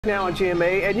Now on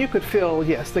GMA, and you could feel,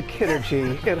 yes, the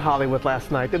kinergy in Hollywood last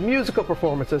night. The musical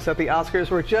performances at the Oscars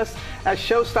were just as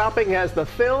show-stopping as the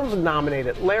films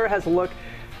nominated. Lara has a look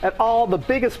at all the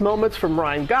biggest moments from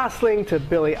Ryan Gosling to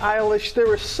Billie Eilish. There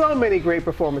were so many great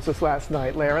performances last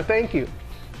night. Lara, thank you.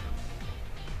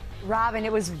 Robin,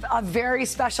 it was a very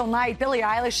special night. Billie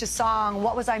Eilish's song,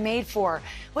 What Was I Made For,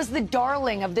 was the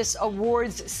darling of this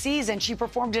awards season. She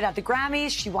performed it at the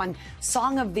Grammys. She won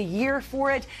Song of the Year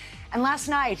for it. And last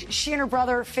night, she and her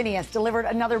brother Phineas delivered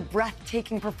another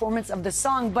breathtaking performance of the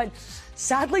song. But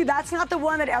sadly, that's not the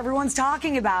one that everyone's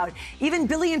talking about. Even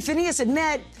Billie and Phineas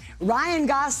admit Ryan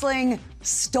Gosling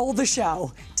stole the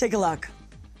show. Take a look.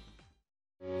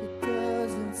 It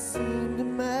doesn't seem to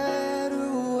matter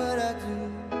what I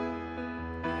do.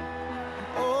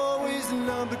 I'm always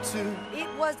number two. It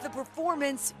was the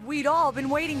performance we'd all been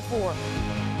waiting for.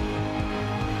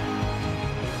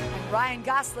 And Ryan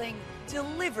Gosling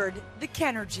delivered the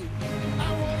Kenergy.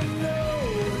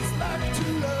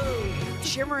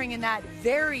 Shimmering in that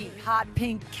very hot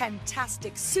pink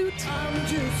Kentastic suit. I'm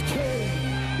just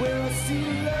Ken. Where I see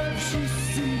love, she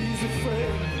sees a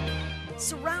friend.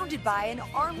 Surrounded by an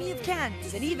army of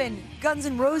Kens and even Guns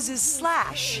N' Roses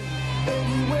Slash.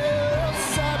 Anywhere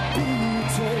else I'd be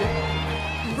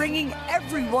taken. Bringing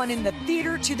everyone in the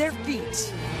theater to their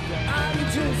feet. I'm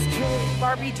just Ken.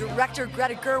 Barbie director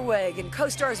Greta Gerwig and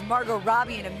co-stars Margot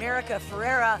Robbie and America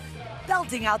Ferrera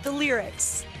belting out the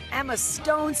lyrics. Emma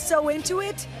Stone so into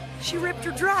it, she ripped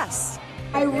her dress.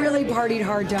 I really partied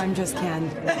hard to I'm Just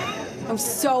Ken. I'm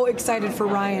so excited for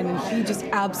Ryan, and he just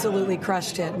absolutely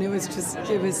crushed it. And it was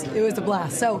a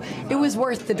blast. So it was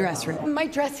worth the dress rip. My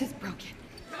dress is broken.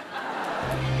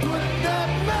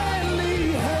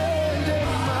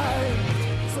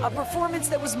 A performance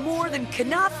that was more than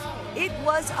enough. It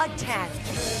was a 10.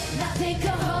 Nothing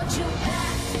can hold you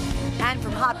back. And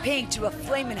from hot pink to a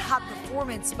flamin' hot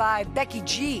performance by Becky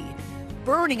G,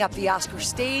 burning up the Oscar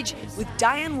stage with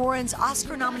Diane Warren's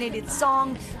Oscar-nominated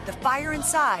song, The Fire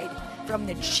Inside, from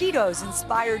the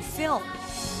Cheetos-inspired film.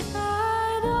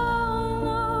 I don't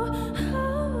know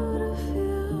how to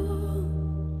feel.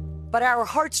 But our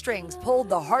heartstrings pulled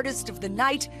the hardest of the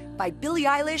night by Billie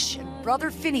Eilish and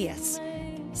brother Phineas,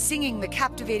 singing the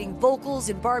captivating vocals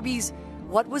in Barbie's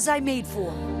What Was I Made For?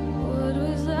 What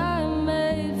was I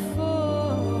made for?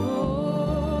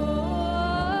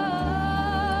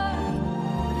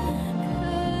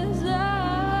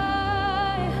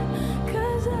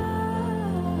 'Cause I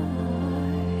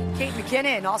Kate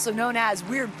McKinnon, also known as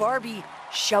Weird Barbie,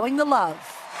 showing the love.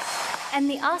 And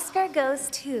the Oscar goes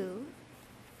to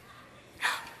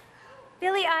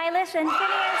Billie Eilish and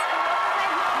Phineas.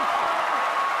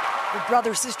 The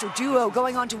brother-sister duo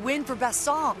going on to win for Best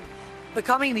Song,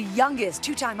 becoming the youngest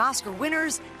two-time Oscar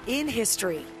winners in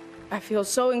history. I feel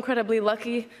so incredibly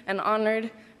lucky and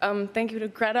honored. Thank you to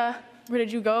Greta. Where did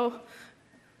you go?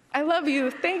 I love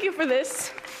you. Thank you for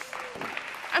this.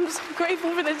 I'm so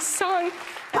grateful for this song.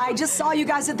 I just saw you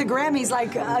guys at the Grammys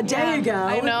like a day ago.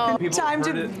 I know. Time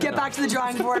to get back to the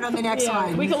drawing board on the next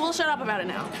one. We'll shut up about it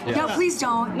now. No, please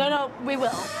don't. No, we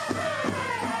will.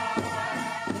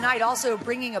 Tonight also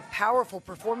bringing a powerful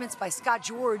performance by Scott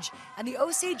George and the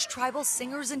Osage tribal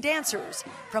singers and dancers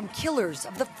from Killers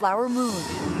of the Flower Moon.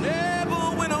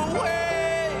 Never went away.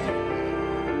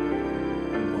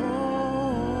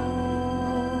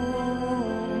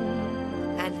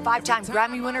 And five-time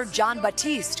Grammy winner Jon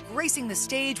Batiste gracing the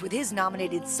stage with his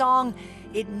nominated song,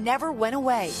 It Never Went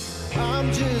Away.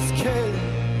 I'm just Ken.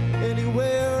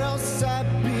 Anywhere else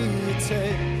I'd be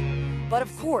taken. But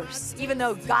of course, even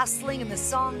though Gosling and the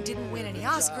song didn't win any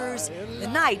Oscars, the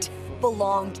night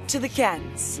belonged to the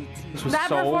Kens. This was That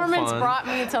so performance fun. brought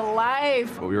me to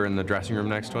life. We were in the dressing room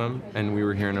next to him, and we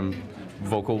were hearing him do his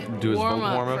vocal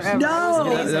warm-ups. forever.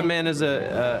 No! That man is He's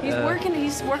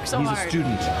worked so he's hard. a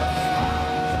student. Just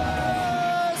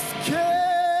Ken.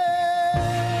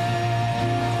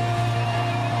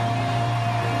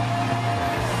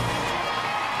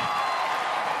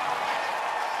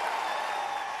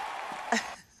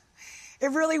 It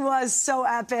really was so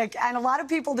epic. And a lot of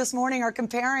people this morning are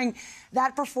comparing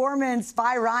that performance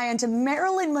by Ryan to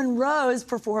Marilyn Monroe's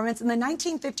performance in the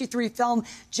 1953 film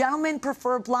Gentlemen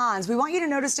Prefer Blondes. We want you to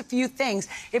notice a few things.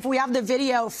 If we have the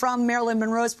video from Marilyn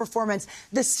Monroe's performance,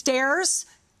 the stairs,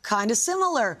 kind of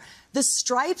similar. The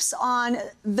stripes on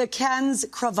the Ken's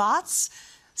cravats,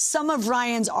 some of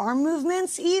Ryan's arm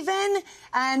movements even,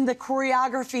 and the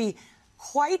choreography,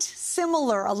 quite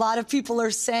similar, a lot of people are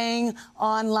saying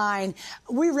online.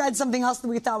 We read something else that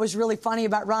we thought was really funny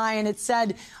about Ryan. It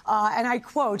said, and I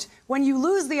quote, "When you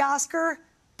lose the Oscar,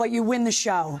 but you win the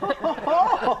show.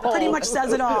 Pretty much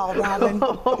says it all, Robin.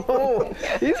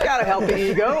 He's got a healthy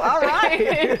ego. All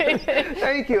right.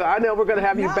 Thank you. I know we're going to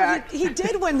have you back. He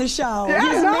did win the show. Yeah,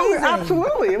 He's no, amazing.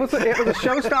 absolutely. It was a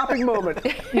show-stopping moment.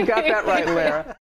 You got that right, Lara.